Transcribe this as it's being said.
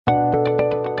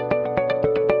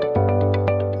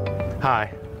Hi,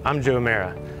 I'm Chief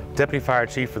Mera, Deputy Fire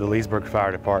Chief for the Leesburg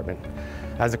Fire Department.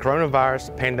 As the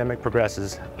coronavirus pandemic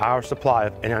progresses, our supply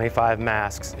of N95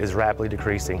 masks is rapidly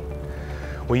decreasing.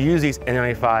 We use these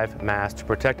N95 masks to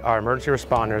protect our emergency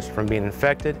responders from being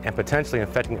infected and potentially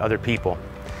infecting other people.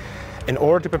 In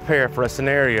order to prepare for a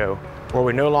scenario where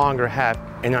we no longer have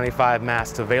N95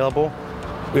 masks available,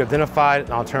 we identified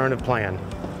an alternative plan.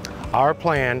 Our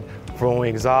plan for when we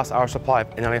exhaust our supply of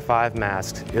N95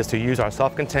 masks is to use our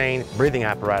self-contained breathing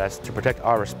apparatus to protect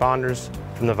our responders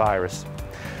from the virus.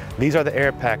 These are the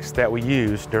air packs that we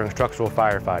use during structural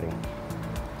firefighting.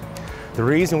 The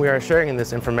reason we are sharing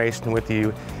this information with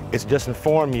you is to just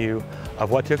inform you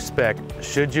of what to expect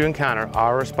should you encounter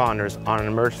our responders on an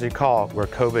emergency call where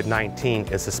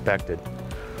COVID-19 is suspected.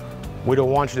 We don't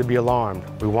want you to be alarmed,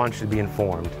 we want you to be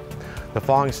informed. The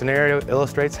following scenario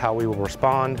illustrates how we will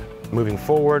respond moving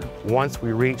forward once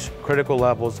we reach critical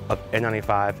levels of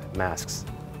N95 masks.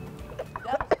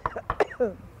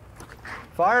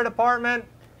 Fire Department.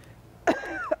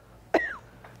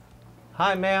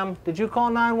 Hi, ma'am. Did you call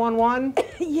 911?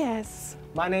 Yes.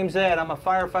 My name's Ed. I'm a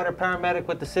firefighter paramedic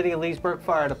with the City of Leesburg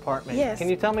Fire Department. Yes. Can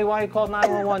you tell me why you called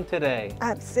 911 today?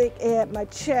 I'm sick, Ed. My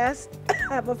chest.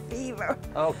 I have a fever.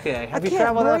 Okay. Have I you can't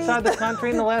traveled breathe. outside the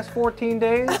country in the last 14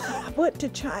 days? I went to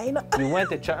China. You went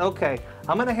to China. Okay.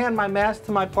 I'm going to hand my mask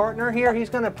to my partner here. He's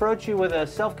going to approach you with a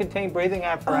self-contained breathing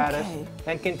apparatus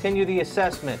and continue the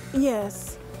assessment.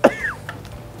 Yes.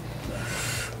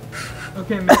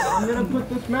 Okay, ma'am. I'm going to put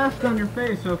this mask on your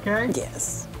face, okay?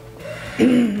 Yes.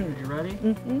 You ready?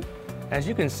 Mm-hmm. As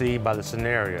you can see by the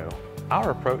scenario,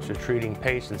 our approach to treating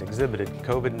patients exhibited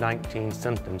COVID-19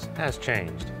 symptoms has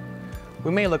changed.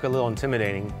 We may look a little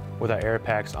intimidating with our air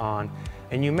packs on,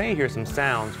 and you may hear some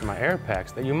sounds from our air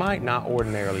packs that you might not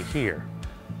ordinarily hear.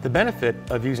 The benefit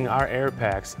of using our air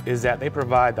packs is that they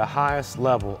provide the highest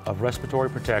level of respiratory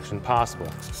protection possible.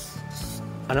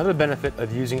 Another benefit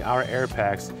of using our air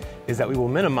packs is that we will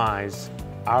minimize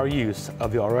our use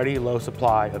of the already low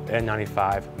supply of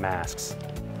N95 masks.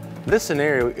 This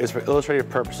scenario is for illustrative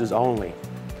purposes only.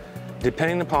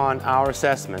 Depending upon our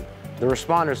assessment, the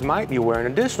responders might be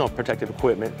wearing additional protective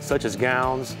equipment such as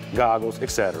gowns, goggles,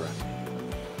 etc.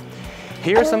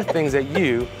 Here are some things that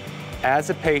you,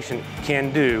 as a patient,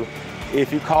 can do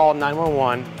if you call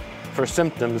 911 for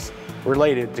symptoms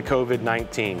related to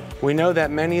COVID-19. We know that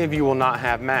many of you will not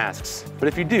have masks, but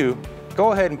if you do,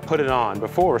 go ahead and put it on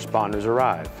before responders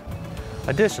arrive.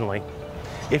 Additionally,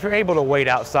 if you're able to wait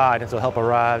outside until help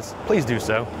arrives, please do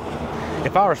so.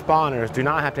 If our responders do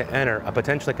not have to enter a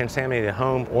potentially contaminated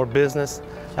home or business,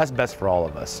 that's best for all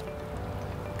of us.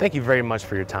 Thank you very much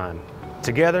for your time.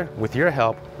 Together, with your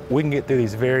help, we can get through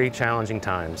these very challenging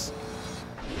times.